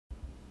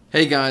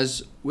Hey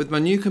guys, with my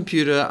new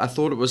computer, I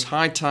thought it was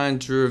high time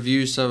to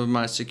review some of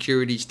my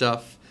security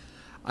stuff.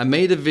 I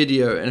made a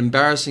video, an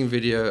embarrassing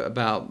video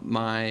about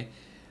my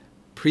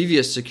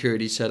previous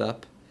security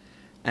setup,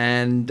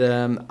 and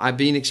I've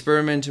been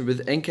experimenting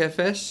with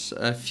EncFS,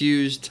 a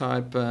fuse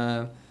type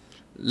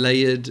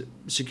layered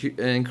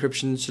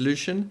encryption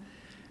solution,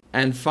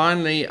 and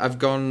finally I've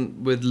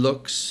gone with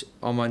LUKS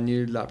on my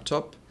new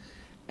laptop,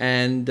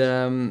 and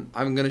I'm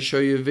going to show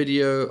you a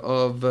video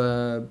of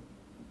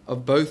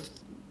both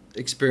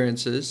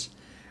experiences,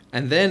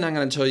 and then I'm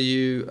going to tell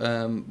you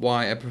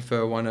why I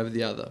prefer one over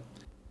the other.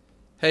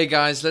 Hey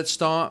guys, let's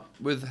start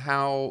with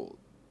how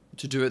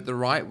to do it the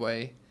right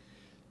way.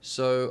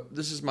 So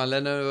this is my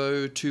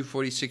Lenovo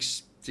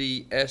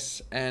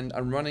 24060S and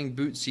I'm running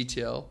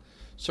bootctl.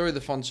 Sorry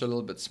the fonts are a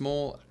little bit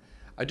small.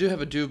 I do have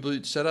a dual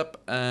boot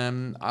setup,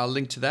 I'll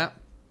link to that.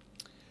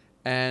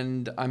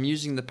 And I'm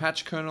using the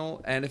patch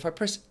kernel, and if I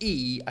press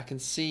E, I can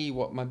see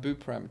what my boot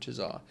parameters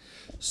are.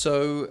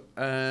 So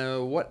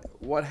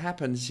what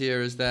happens here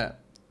is that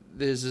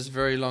there's this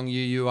very long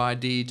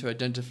UUID to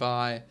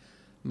identify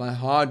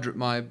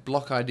my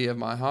block ID of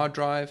my hard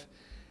drive,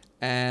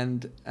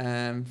 and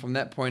from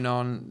that point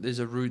on, there's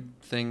a root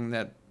thing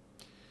that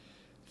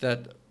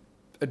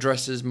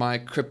addresses my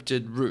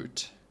encrypted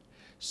root.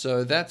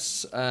 So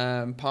that's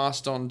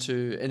passed on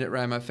to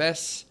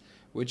initramfs,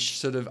 which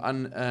sort of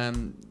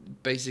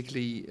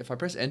basically, if I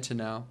press enter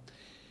now,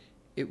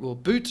 it will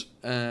boot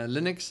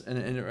Linux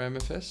and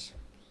initramfs,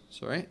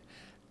 sorry,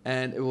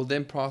 and it will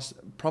then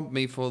prompt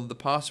me for the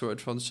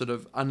password for sort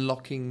of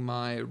unlocking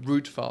my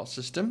root file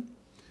system.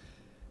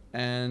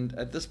 And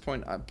at this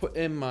point, I put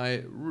in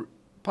my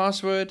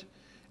password,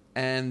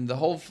 and the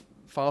whole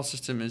file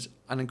system is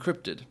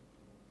unencrypted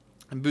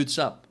and boots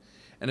up.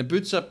 And it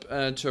boots up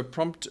to a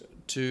prompt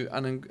to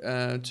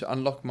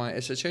unlock my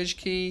SSH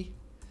key.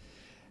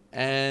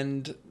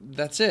 And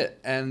that's it.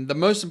 And the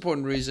most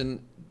important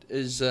reason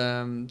is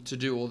to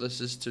do all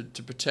this is to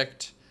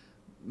protect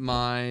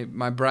my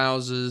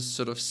browser's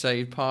sort of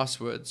saved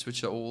passwords,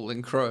 which are all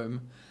in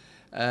Chrome.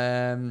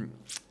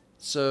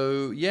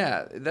 So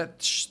yeah,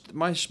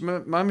 my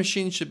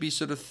machine should be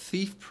sort of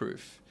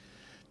thief-proof.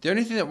 The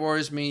only thing that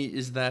worries me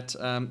is that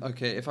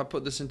okay, if I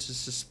put this into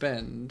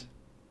suspend,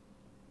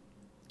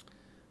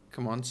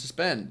 come on,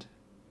 suspend.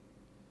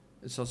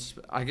 It's not,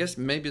 I guess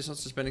maybe it's not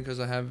suspending because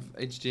I have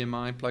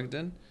HDMI plugged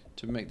in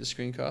to make the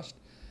screencast,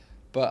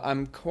 but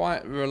I'm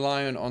quite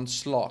reliant on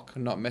SLOC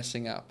not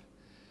messing up.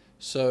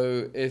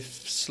 So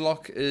if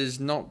SLOC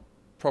is not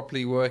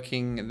properly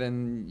working,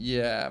 then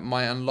yeah,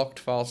 my unlocked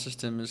file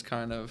system is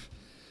kind of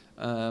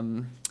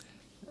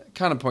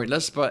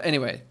pointless. But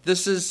anyway,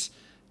 this is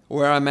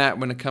where I'm at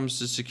when it comes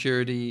to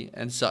security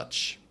and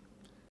such.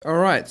 All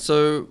right,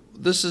 so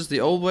this is the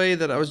old way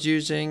that I was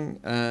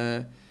using.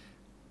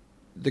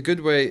 The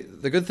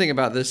good thing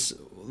about this,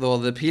 well,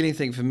 the appealing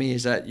thing for me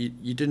is that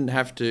you didn't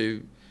have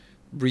to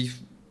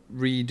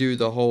redo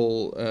the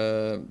whole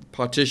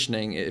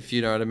partitioning, if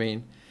you know what I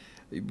mean,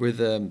 with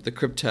the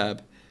crypt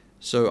tab.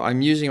 So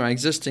I'm using my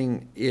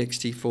existing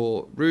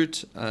ext4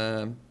 root,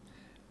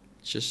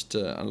 just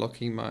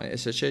unlocking my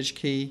SSH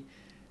key,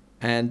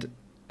 and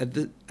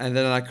then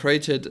I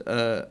created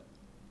a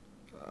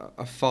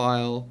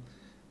file,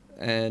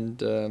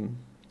 and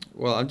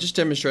well, I'm just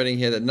demonstrating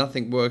here that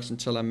nothing works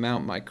until I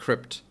mount my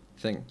crypt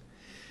thing.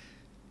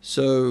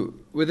 So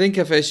with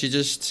EncFS, you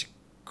just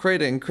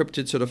create an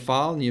encrypted sort of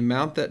file and you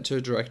mount that to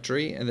a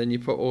directory, and then you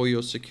put all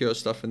your secure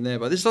stuff in there.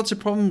 But there's lots of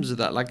problems with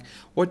that. Like,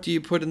 what do you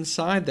put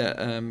inside that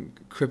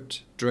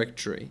crypt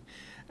directory?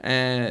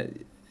 It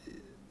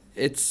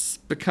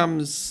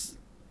becomes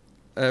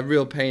a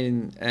real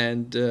pain,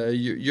 and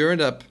you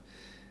end up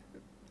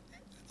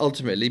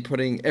ultimately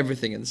putting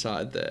everything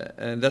inside there,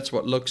 and that's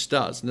what LUKS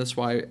does, and that's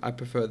why I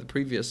prefer the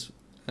previous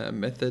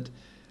method,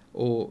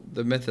 or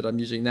the method I'm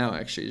using now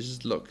actually is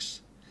just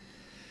LUKS.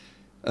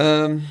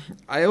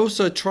 I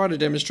also try to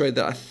demonstrate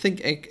that I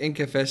think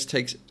EncFS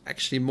takes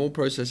actually more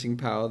processing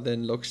power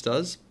than LUKS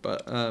does,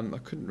 but I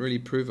couldn't really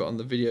prove it on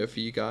the video for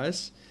you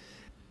guys.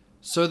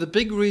 So the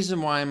big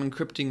reason why I'm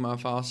encrypting my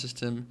file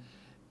system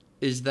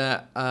is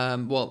that,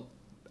 well,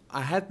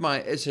 I had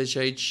my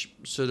SSH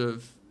sort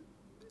of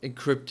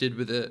encrypted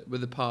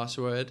with a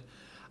password.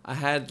 I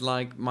had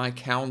like my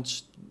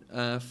count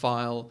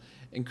file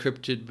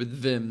encrypted with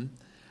Vim,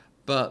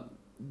 but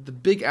the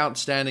big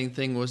outstanding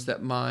thing was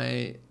that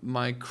my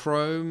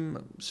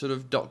Chrome sort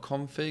of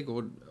 .config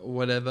or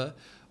whatever,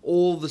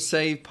 all the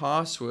saved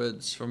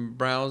passwords from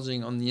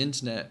browsing on the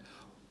internet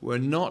were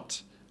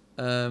not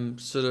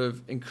sort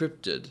of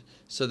encrypted,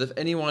 so that if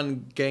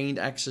anyone gained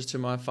access to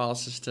my file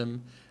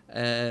system,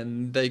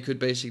 and they could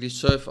basically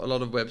surf a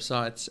lot of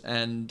websites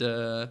and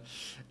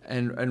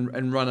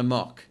run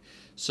amok.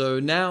 So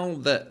now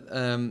that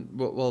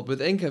well,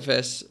 with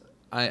EncFS,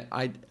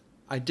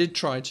 I did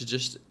try to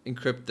just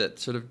encrypt that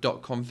sort of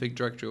 .config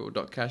directory or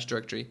 .cache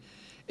directory.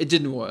 It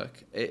didn't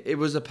work. It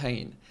was a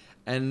pain.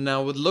 And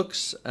now with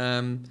LUKS,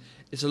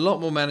 it's a lot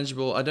more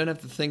manageable. I don't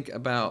have to think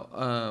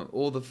about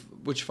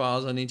which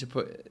files I need to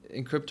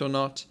encrypt or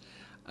not.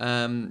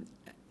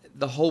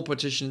 the whole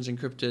partition is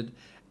encrypted,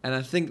 and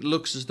I think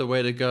LUKS is the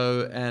way to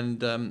go,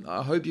 and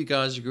I hope you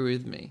guys agree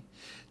with me.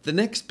 The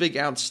next big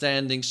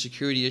outstanding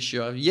security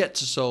issue I've yet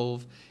to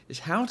solve is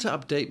how to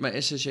update my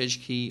SSH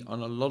key on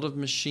a lot of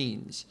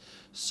machines.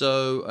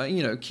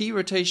 So, key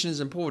rotation is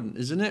important,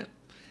 isn't it?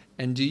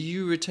 And do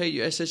you rotate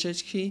your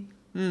SSH key?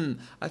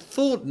 I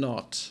thought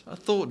not.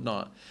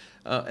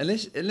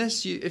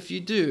 If you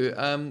do,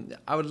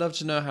 I would love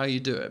to know how you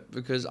do it,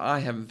 because I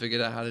haven't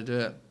figured out how to do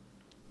it.